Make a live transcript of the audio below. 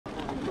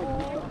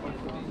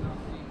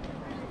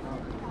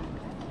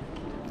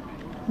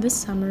This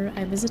summer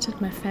I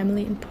visited my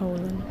family in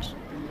Poland.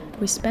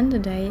 We spent a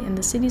day in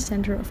the city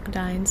center of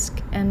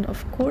Gdańsk, and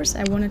of course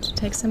I wanted to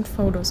take some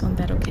photos on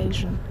that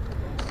occasion.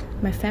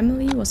 My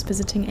family was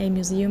visiting a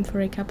museum for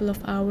a couple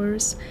of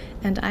hours,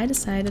 and I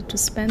decided to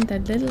spend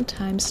that little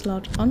time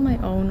slot on my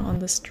own on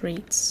the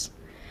streets.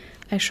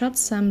 I shot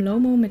some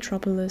Lomo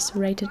Metropolis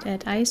rated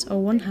at ISO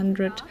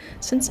 100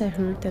 since I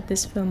heard that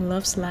this film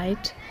loves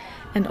light,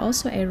 and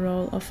also a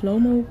roll of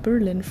Lomo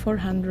Berlin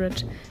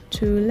 400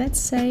 to, let's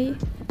say,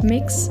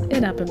 mix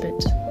it up a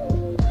bit.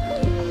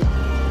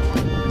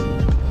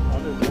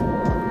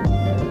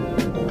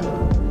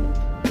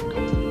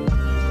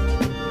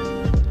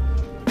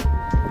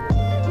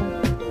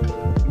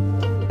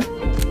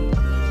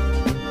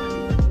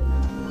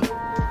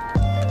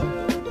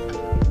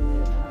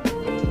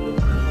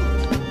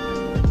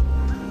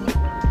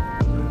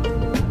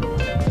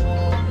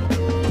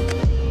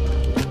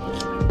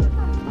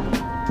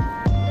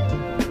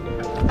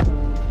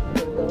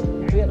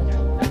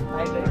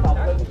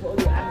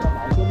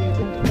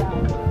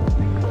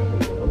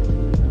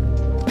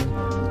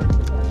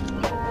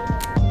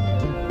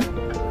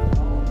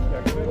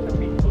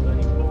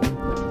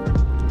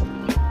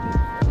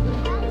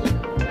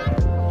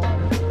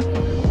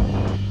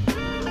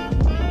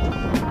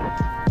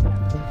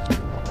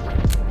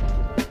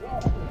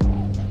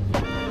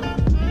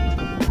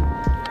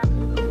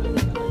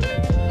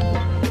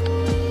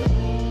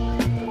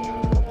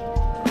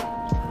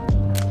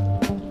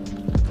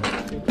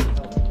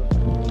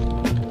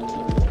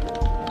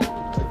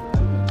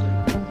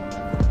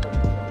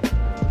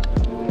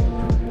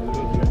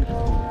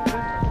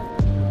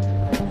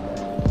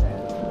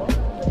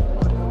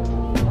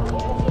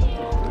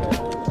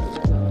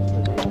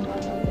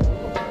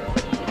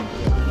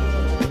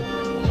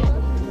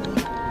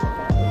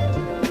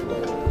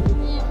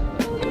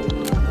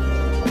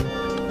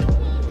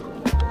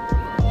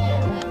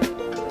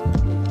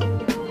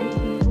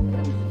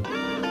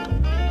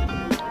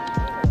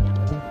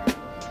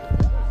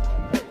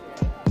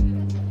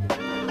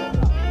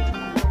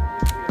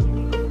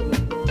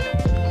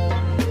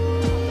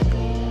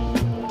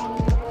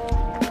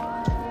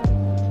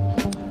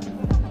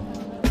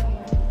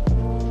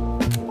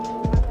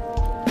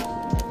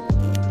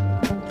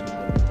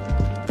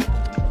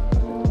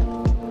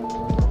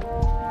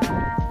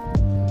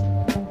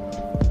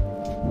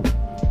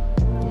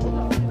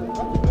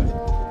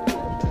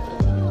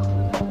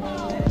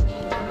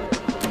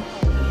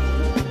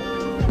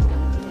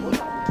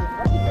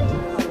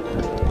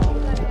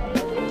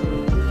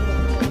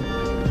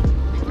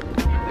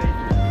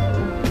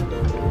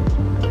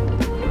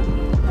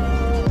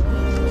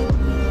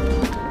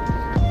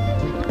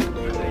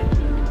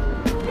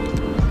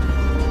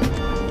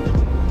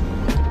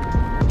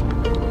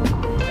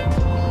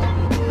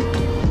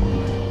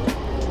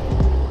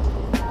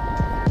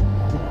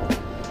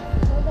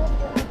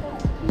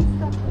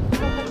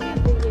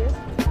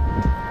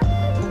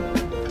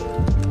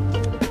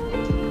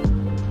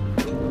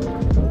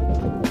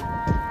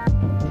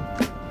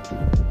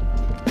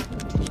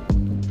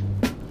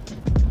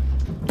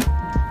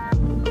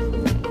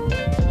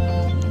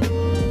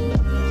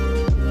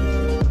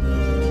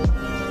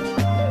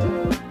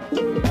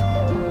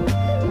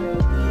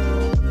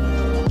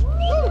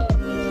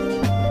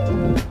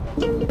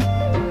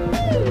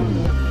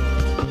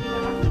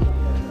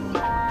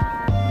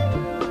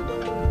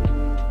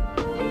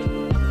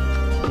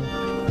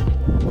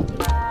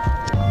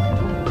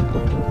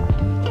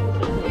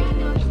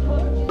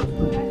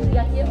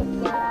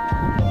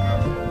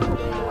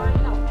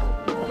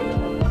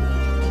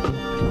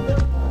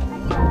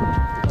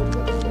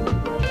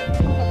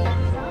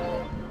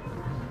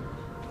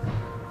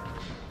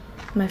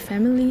 My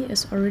family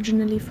is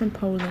originally from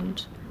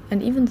Poland,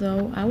 and even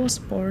though I was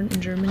born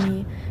in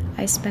Germany,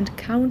 I spent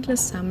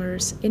countless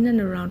summers in and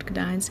around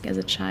Gdańsk as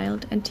a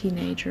child and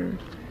teenager.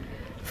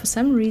 For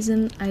some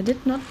reason, I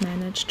did not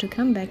manage to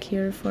come back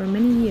here for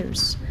many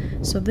years,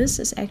 so this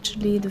is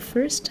actually the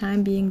first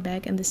time being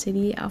back in the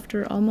city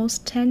after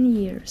almost 10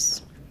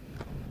 years.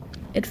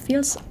 It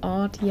feels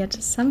odd yet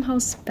somehow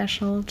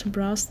special to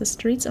browse the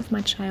streets of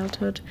my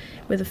childhood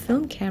with a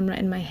film camera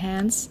in my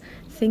hands,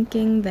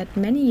 thinking that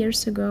many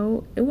years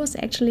ago it was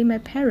actually my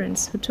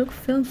parents who took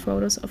film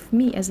photos of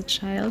me as a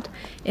child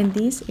in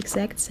these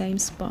exact same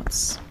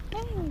spots.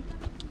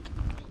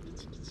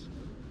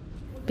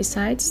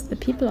 Besides the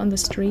people on the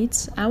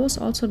streets, I was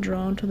also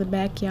drawn to the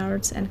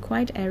backyards and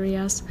quiet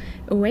areas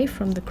away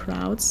from the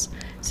crowds,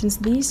 since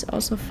these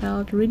also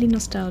felt really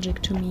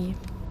nostalgic to me.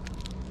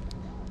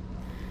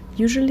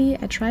 Usually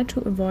I try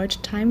to avoid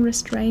time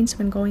restraints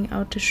when going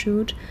out to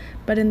shoot,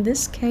 but in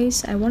this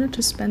case I wanted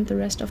to spend the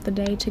rest of the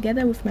day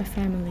together with my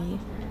family.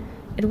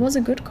 It was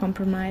a good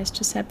compromise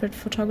to separate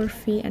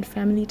photography and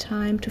family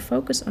time to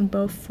focus on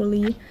both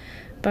fully,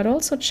 but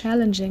also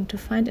challenging to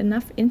find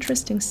enough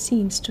interesting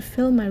scenes to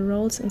fill my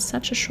roles in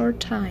such a short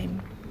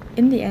time.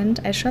 In the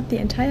end, I shot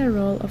the entire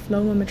roll of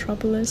Lomo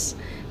Metropolis,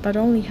 but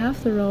only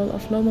half the roll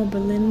of Lomo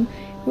Berlin,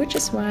 which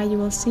is why you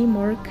will see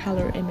more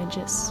color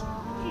images.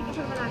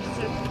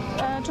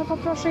 To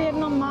poproszę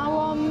jedną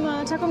małą,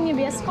 taką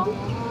niebieską.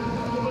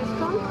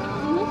 Niebieską?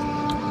 Mhm.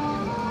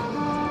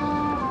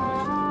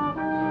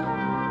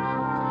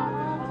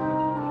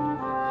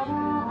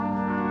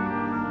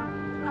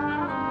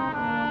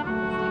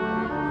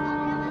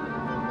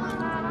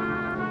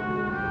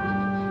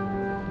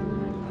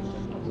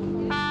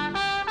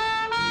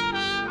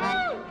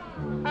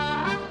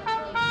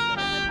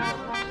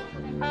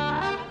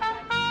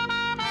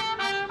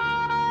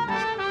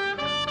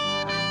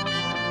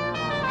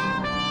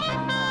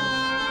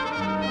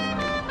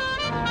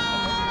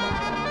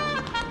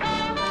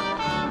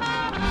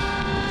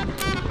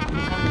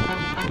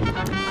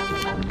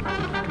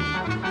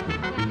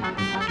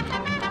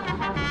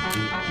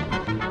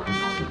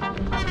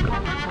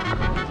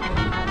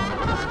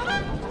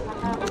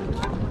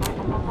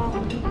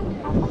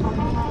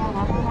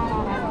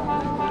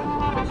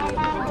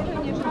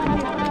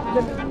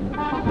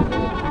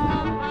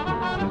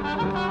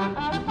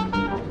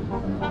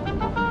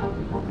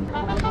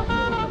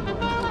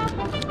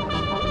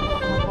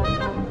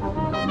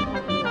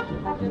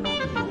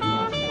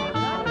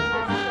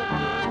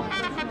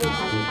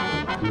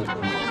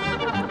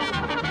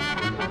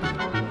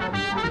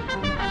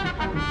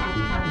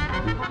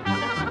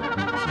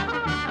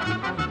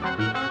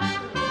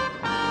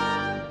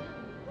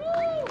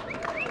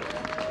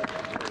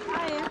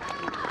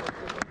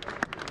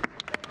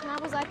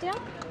 Wo seid ihr?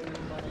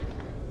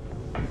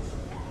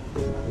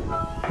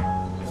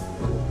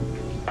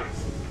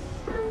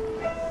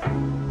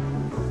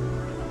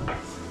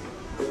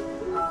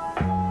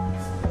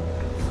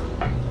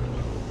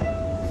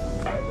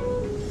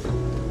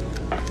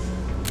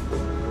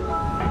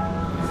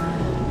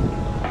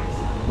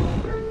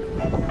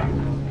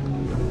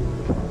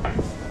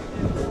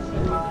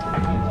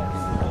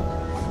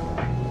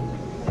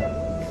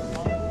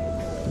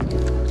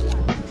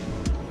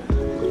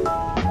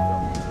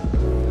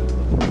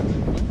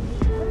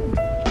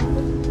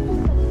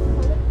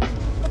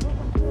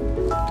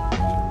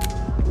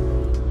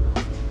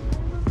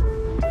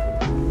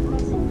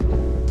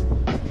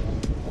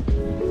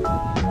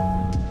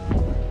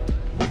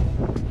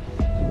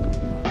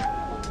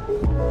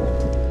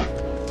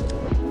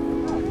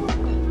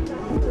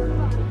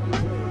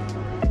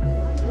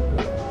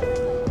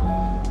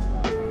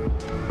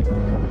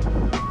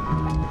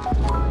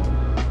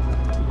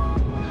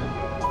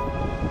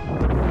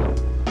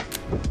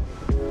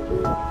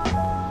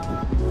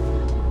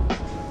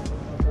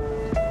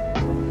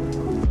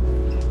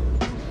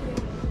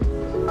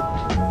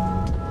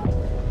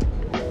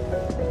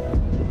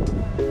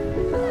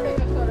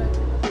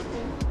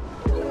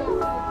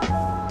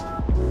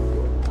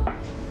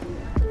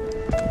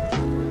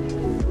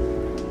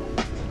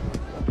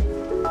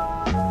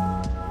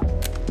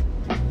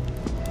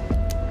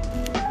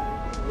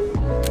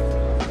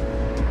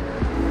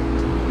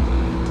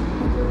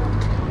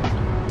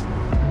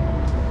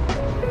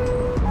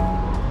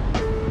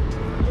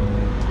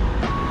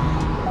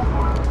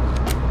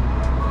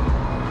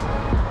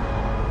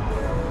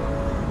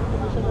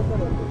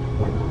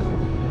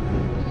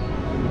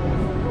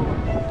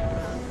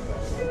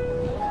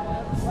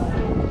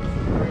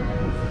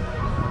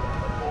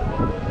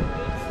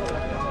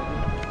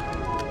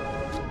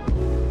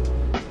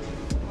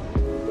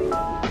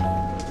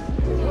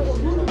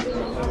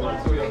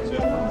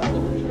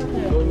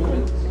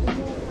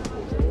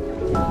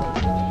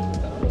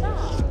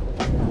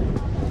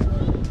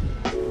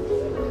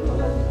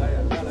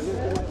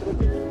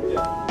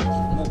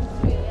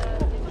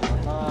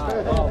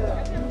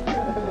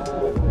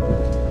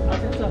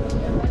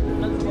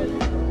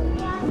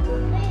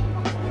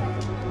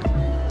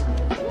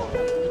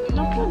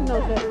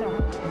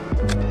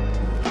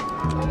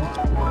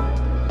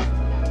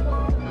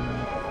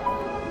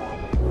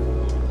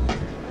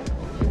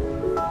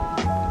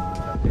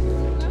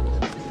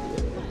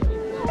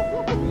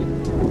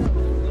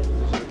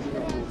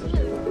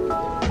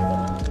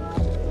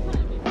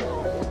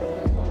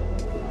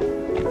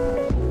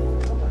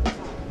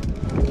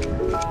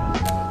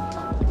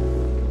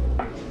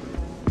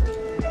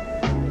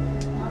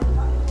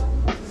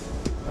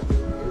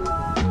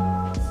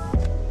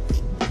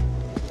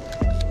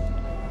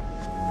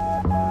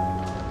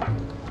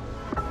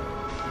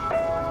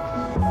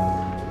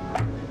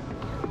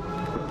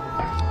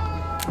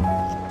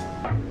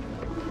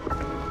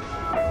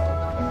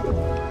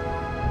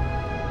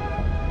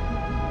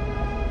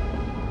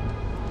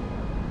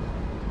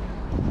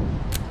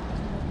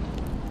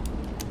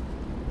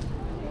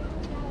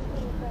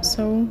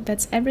 So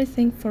that's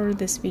everything for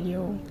this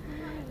video.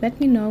 Let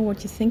me know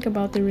what you think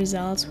about the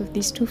results with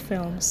these two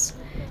films.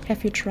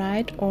 Have you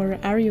tried or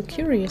are you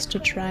curious to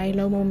try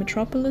Lomo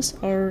Metropolis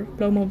or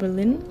Lomo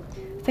Berlin?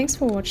 Thanks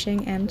for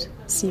watching and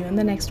see you in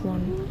the next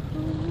one.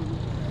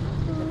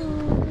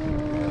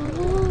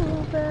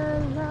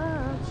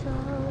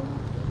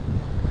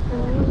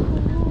 Oh,